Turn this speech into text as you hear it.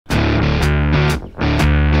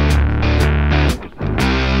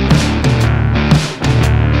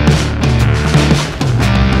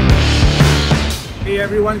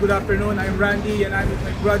everyone, good afternoon. I'm Randy and I'm with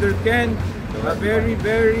my brother Ken. A very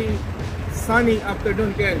sunny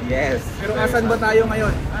afternoon, Ken. Yes. Pero asan ba tayo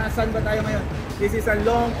ngayon? This is a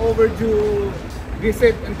long overdue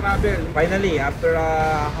visit and travel. Finally, after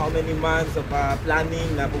how many months of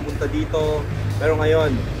planning na pumunta dito, pero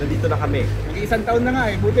ngayon, nandito na kami. Isang taon na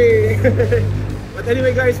nga eh, buti. But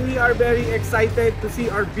anyway guys, we are very excited to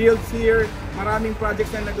see our builds here. Maraming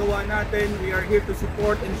projects na nagawa natin. We are here to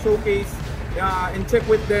support and showcase and check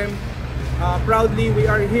with them. Proudly, we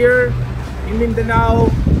are here in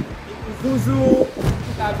Mindanao, in Isuzu,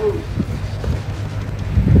 Tagum.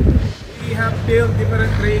 We have built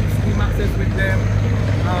different rigs, D-Maxes with them.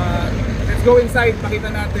 Let's go inside,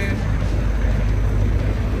 pakita natin.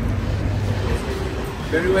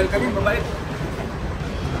 Very welcoming, mabait.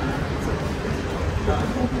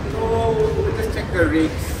 So, we'll just check the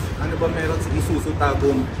rigs. Ano ba meron sa Isuzu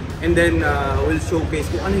Tagum. And then, we'll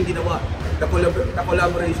showcase kung anong ginawa. The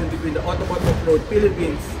collaboration between the Autobot Offroad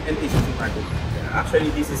Philippines and Isuzu Tagum. Actually,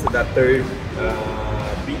 this is the third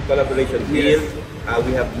big collaboration deal. Yes.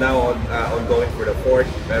 We have now ongoing for the fourth,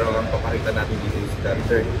 pero ang papakita natin dito is the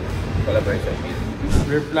third collaboration deal.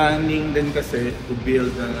 We're planning din kasi to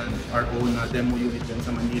build our own demo unit dyan sa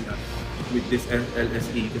Manila with this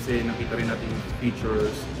LSE kasi nakita rin natin yung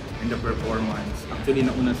features and the performance. Actually,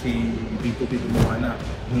 nauna si B2B gumawa na.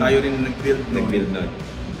 Tayo rin nag-build na.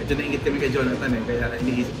 Medyo naingit kami kay Jonathan eh, kaya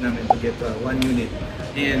iniisip namin to get one unit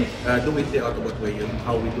and do it the Autobot way, yung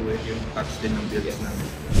how we do it, yung touch din ng builds namin.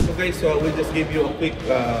 So guys, we'll just give you a quick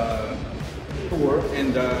tour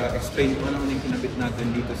and explain kung ano yung kinabit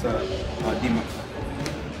natin dito sa D-Max.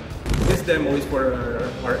 This demo is for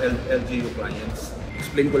our LGU clients.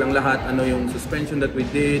 Explain ko lang lahat ano yung suspension that we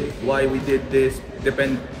did, why we did this.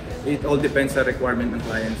 It all depends sa requirement ng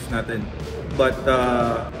clients natin. But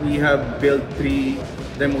we have built 3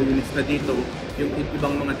 demo units na dito. Yung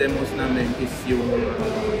ibang mga demos namin is yung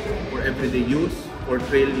for everyday use, for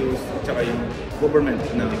trail use, at saka yung government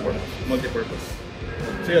na multi-purpose.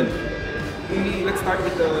 So yun. Let's start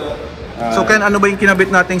with the... So Ken, ano ba yung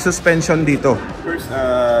kinabit nating suspension dito? First,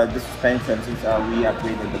 the suspension, since we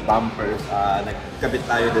upgraded the bumpers, nagkabit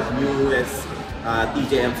tayo the newest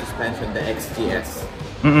TJM suspension, the XGS.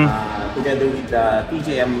 Together with the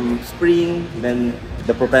TJM spring, then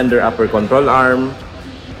the propender upper control arm.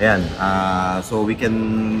 Ayan, so we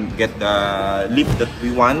can get the lift that we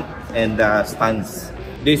want and the stands.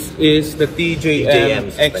 This is the TJM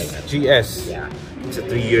XGS. Yeah, it's a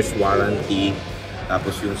 3 years warranty.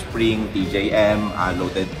 Tapos yung spring, TJM,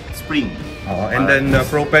 loaded spring. And then the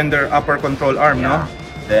propender upper control arm, yeah. No?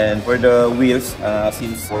 Then for the wheels,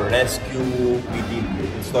 since for rescue, we did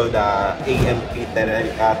install the AMP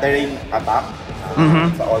terrain attack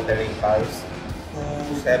sa all-terrain cars.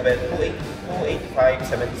 285,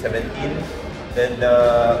 7017. Then the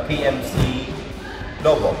KMC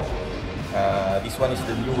logo. This one is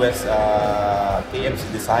the newest KMC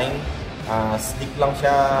design. Sleek lang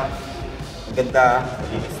siya. Maganda,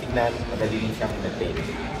 malinis tignan, madali rin siyang maintain.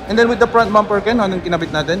 And then with the front bumper, Ken, anong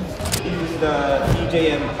kinabit natin? This is the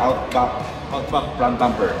TJM outback front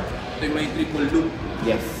bumper. Ito yung may triple loop.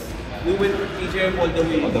 Yes. We went with TJM all the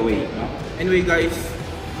way. All the way. No? Anyway guys,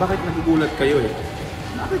 bakit nagugulat kayo eh?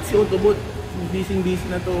 Bakit si Autobot, busy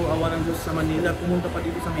na to, awa ng Diyos sa Manila, pumunta pa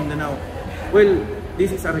dito sa Mindanao? Well,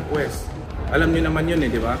 this is a request. Alam niyo naman yun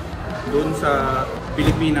eh, di ba? Doon sa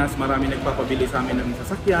Pilipinas, marami nagpapabili sa amin ng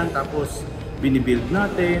sasakyan, tapos binibuild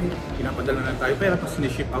natin, pinapadala na tayo pera, tapos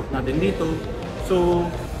siniship out natin dito. So,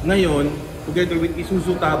 ngayon, together with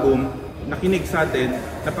Isuzu Tagum, nakinig sa atin,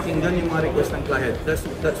 napakinggan yung mga request ng client. That's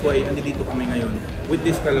why nandito kami ngayon with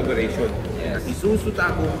this collaboration. Yes. Isuzu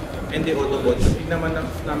Tagum and the Autobot. Hindi naman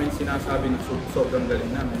namin sinasabi na sobrang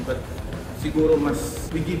galing namin, but siguro mas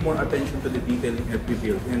we give more attention to the detail in every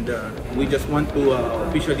build. And we just want to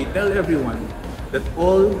officially tell everyone that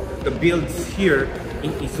all the builds here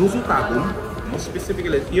in Isuzu Tagum, most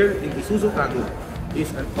specifically here in Isuzu Tagum,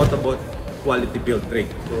 is an Autobot quality build rig.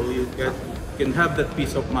 So you can have that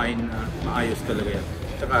peace of mind na maayos talaga yan.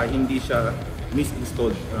 Tsaka hindi siya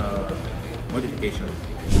misinstalled modification.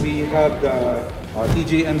 We have the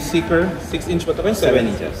TJM Seeker, 6-inch ba ito? 7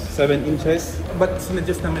 inches. 7 inches. But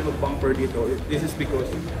sinadjust namin mag-bumper dito. This is because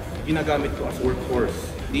ginagamit ko as workforce.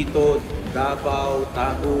 Dito, Davao,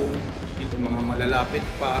 Tagum, dito mga malalapit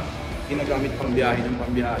pa. Ginagamit pang biyahe,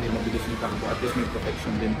 mabilis yung takbo. At least may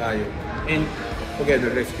protection din tayo. And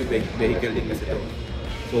together, rescue vehicle din kasi ito.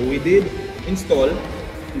 So we did install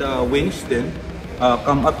the winch din,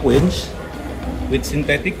 come-up winch with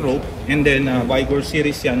synthetic rope, and then Vigor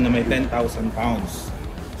series yan na may 10,000 pounds.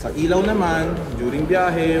 Sa ilaw naman, during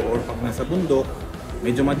biyahe or pag nasa bundok,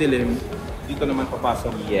 medyo madilim, dito naman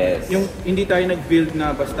papasok. Yes. Yung hindi tayo nag-build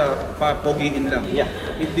na basta papogiin lang. Yeah.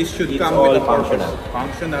 This should It's come all with a purpose. functional.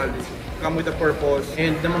 Functional. This come with a purpose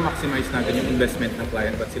and na ma-maximize natin yung investment ng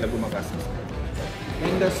client ba't sila gumagastos.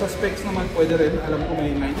 And sa specs naman pwede rin, alam ko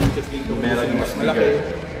may 9 inches dito. Meron yung mas malaki.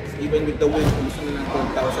 Even with the weight, kung gusto nila ng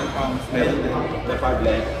 12,000 pounds, meron din. The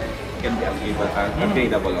fablet can be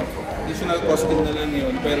upgradable also. Additional cost din na lang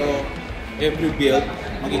yun, pero every build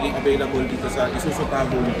magiging available dito sa Isuzu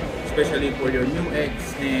Tagum, especially for your new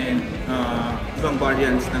X and ibang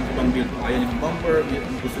variants ng ibang build. Kung ayaw yung bumper,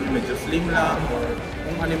 kung gusto nyo medyo slim lang, or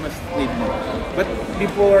kung ano mas need mo. But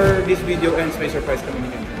before this video ends, may surprise kami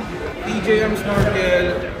nyo. TJM snorkel,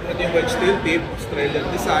 ito yung wedge tail tip, Australian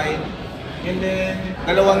design. And then,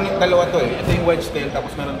 dalawa to eh. Ito yung wedge tail,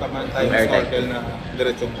 tapos meron naman tayong snorkel na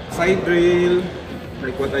diretsong side rail,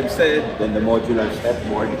 like what I've said. Then the modular step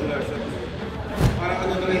board. Parang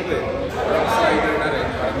ano na rin ito eh. Parang slider na rin,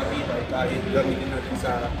 para matibay kahit gamitin natin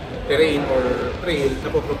sa terrain or trail,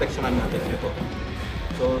 napoproteksyonan natin ito.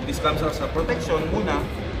 So, this comes out sa protection muna.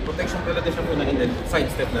 Protection talaga siya muna, and then side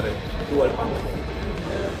step na rin. Dual pump.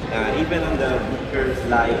 Even on the Booker's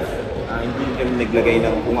life, hindi kami naglagay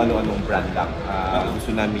ng kung ano-anong brand lang.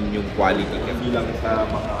 Gusto namin yung quality kasi lang sa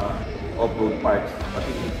mga off-road parts,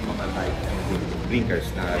 pati sa mga light and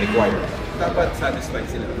blinkers na required. Dapat satisfied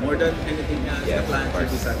sila. More than anything else, yes, the client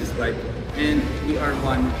should be satisfied. And we are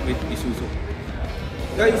one with Isuzu.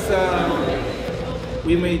 Guys,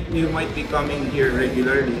 you might be coming here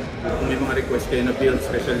regularly. Kung may mga request kayo na build,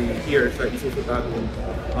 especially here sa Isuzu Tagum,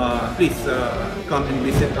 please come and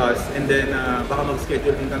visit us. And then baka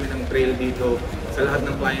mag-schedule din kami ng trail dito sa lahat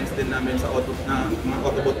ng clients din namin sa mga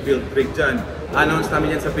Autobot build rig dyan. Announce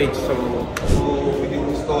namin yan sa page. So we can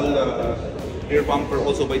install rear bumper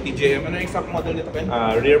also by TJM. Ano yung exact model nito, Ken?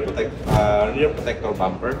 Rear protector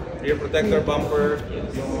bumper. Rear protector bumper,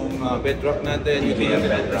 yung bedrock natin, yung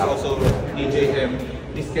bedrock is also TJM.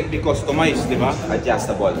 This can be customized, di ba?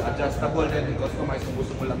 Adjustable. Adjustable and customized kung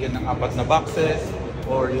gusto mo lagyan ng 4 na boxes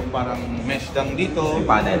or yung parang mesh lang dito.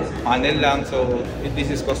 Panel lang. So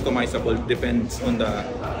this is customizable. Depends on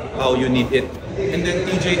how you need it. And then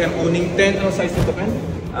TJM owning 10. Ano size nito, Ken?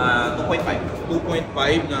 2.5.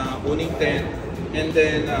 2.5 na owning 10. And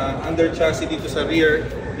then under chassis dito sa rear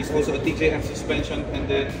is also a TJM suspension and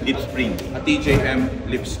then lip spring. A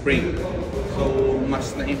TJM lip spring. So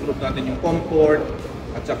mas na-improve natin yung comfort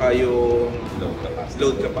at saka yung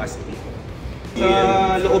load capacity.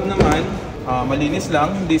 Sa loob naman, malinis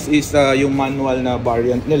lang. This is yung manual na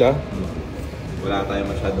variant nila. Wala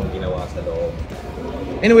tayong masyadong ginawa sa loob.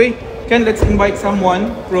 Anyway, Ken, let's invite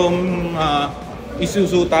someone from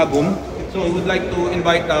Isuzu Tagum. So we would like to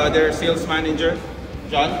invite their sales manager,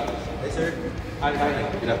 John. Hi, sir. Hi.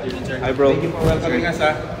 Good afternoon, sir. Hi, bro. Thank you for welcoming us.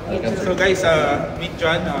 So guys, meet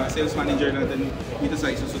John, sales manager natin dito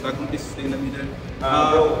sa Isuzu Tagum. This is in the middle.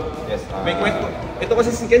 Bro, yes. May kwento. Ito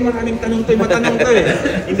kasi si Ken, maraming tanong to, matanong to eh.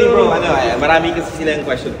 Hindi bro, marami kasi sila yung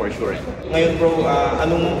question for sure eh. Ngayon bro,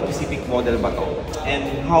 anong specific model ba to?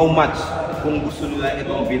 And how much kung gusto nila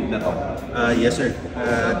itong build na to? Yes sir,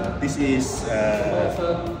 this is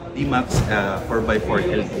D-Max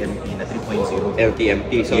 4x4 LTMT na 3.0.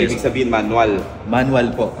 LTMT, so yes. Ibig sabihin manual?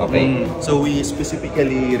 Manual po. Okay. So we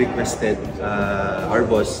specifically requested our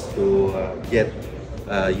boss to get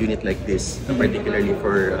unit like this, particularly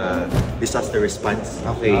for disaster response.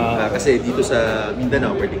 Okay. Kasi dito sa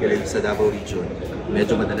Mindanao, particularly sa Davao region,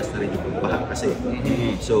 medyo madalas na rin yung baha kasi.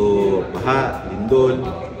 So baha, lindol,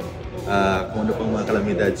 kung ano pang mga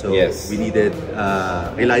kalamidad. So yes. we needed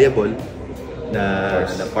reliable na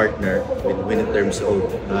partner in terms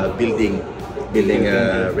of building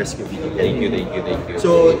rescue vehicle. Thank you.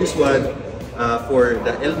 So this one, for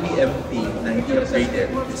the LTMT na hindi upgraded,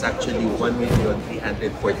 is actually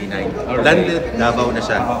 1,349,000. Landed, Davao na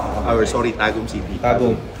siya. Tagum City.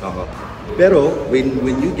 Tagum. Pero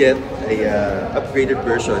when you get a upgraded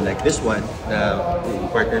version like this one, in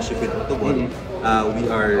partnership with Autobot, we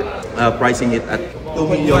are pricing it at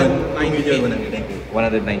 2,198,000.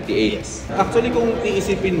 198. Actually, kung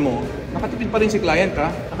iisipin mo, nakatipid pa rin si client ha.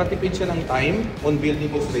 Nakatipid siya ng time on building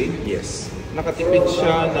his rate. Yes. Nakatipid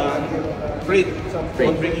siya ng freight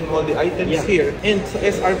on bringing all the items here. And sa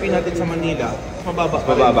SRP natin sa Manila,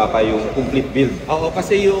 mababa pa yung complete build. Oo,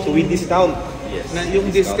 kasi yung... So with discount? Yes. Na yung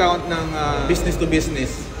discount ng business to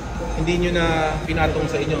business, hindi nyo na pinatong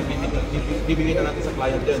sa inyo, bibigyan na natin sa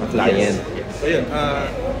client yun. Sa client. Yes. So yun,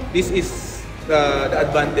 this is the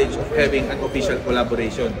advantage of having an official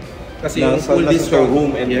collaboration. Kasi yung full discount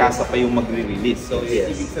room and kasa pa yung magre-release. So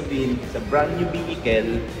ibig sabihin, sa brand new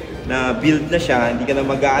vehicle na build na siya, hindi ka na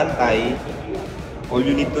mag-aantay, all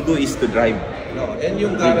you need to do is to drive. No, and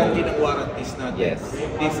yung guarantee ng warranties natin. Yes.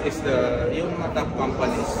 This is yung mga top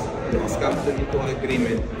companies has come into an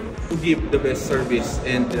agreement to give the best service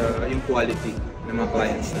and yung quality ng mga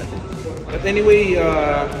clients natin. But anyway,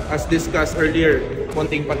 as discussed earlier,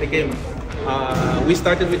 konting patikim. We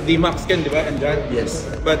started with D-Max, Ken, di ba? And John? Yes.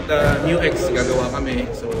 But New X gagawa kami.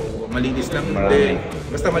 So malinis lang. Hindi.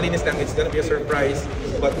 Basta malinis lang. It's gonna be a surprise.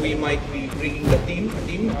 But we might be bringing a team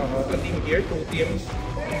here, 2 teams.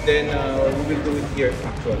 Then we will do it here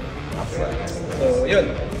actually. So yun.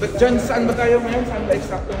 But John, saan ba tayo ngayon? Saan ba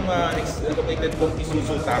eksaktong located kong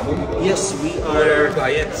Isuzu Tagum? Yes, Our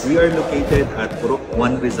clients. we are located at Purok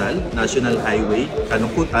 1 Rizal, National Highway,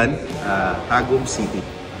 Kanukutan, Tagum City.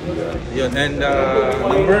 Yun. And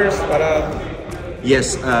numbers para...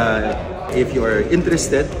 Yes, if you are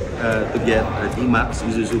interested to get D-Max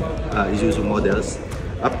Isuzu models,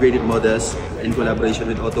 upgraded models in collaboration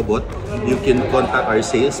with Autobot, you can contact our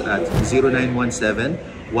sales at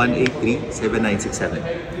 0917-183-7967.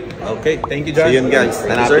 Okay, thank you, John. So yun guys,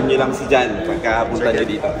 hanapin nyo lang si Jan pagkapunta nyo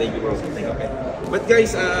dito. Thank you bro. Thank you. But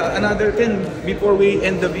guys, another thing, before we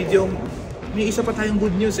end the video, may isa pa tayong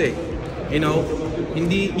good news eh. You know,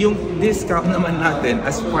 hindi yung discount naman natin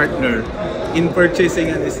as partner in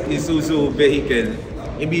purchasing an Isuzu vehicle,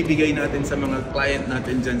 ibibigay natin sa mga client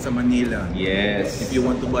natin dyan sa Manila. Yes. If you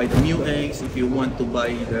want to buy the Mu X, if you want to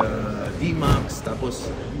buy the D-Max, tapos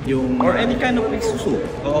yung... Or any kind of Isuzu.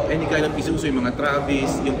 Oo, any kind of Isuzu, yung mga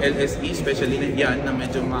Travis, yung LSE, especially na yan, na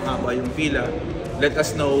medyo mahaba yung pila, let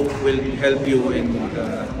us know, we'll help you in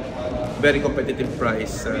very competitive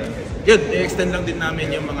price. Yun, i-extend lang din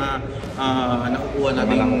namin yung mga nakukuha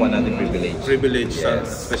natin privilege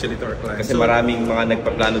Yes. especially to our clients. Kasi maraming mga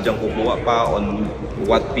nagpaplano dyan kukuha pa on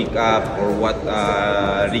what pickup or what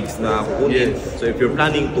rigs na kukunin. Yes. So if you're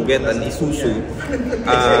planning to get an Isuzu,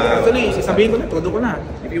 actually, sasabihin ko na, todo ko na.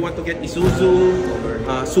 If you want to get Isuzu,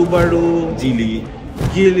 Subaru,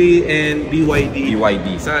 Geely, and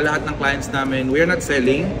BYD. Sa lahat ng clients namin, we are not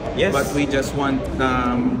selling, Yes. but we just want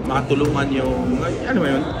makatulungan yung, ano mo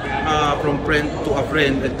yun, from friend to a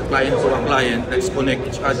friend and client to a client. Let's connect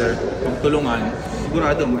each other, magtulungan.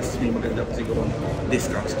 Sigurado, mas may maganda pa siguro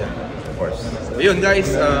discounts dyan. of course. So yun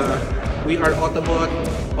guys, we are Autobot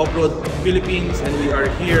Offroad Philippines and we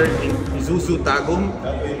are here in Isuzu Tagum.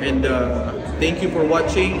 And thank you for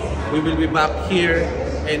watching. We will be back here.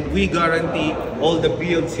 And we guarantee all the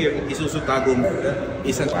builds here in Isuzu Tagum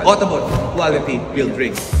is an Autobot quality build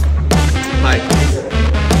rig.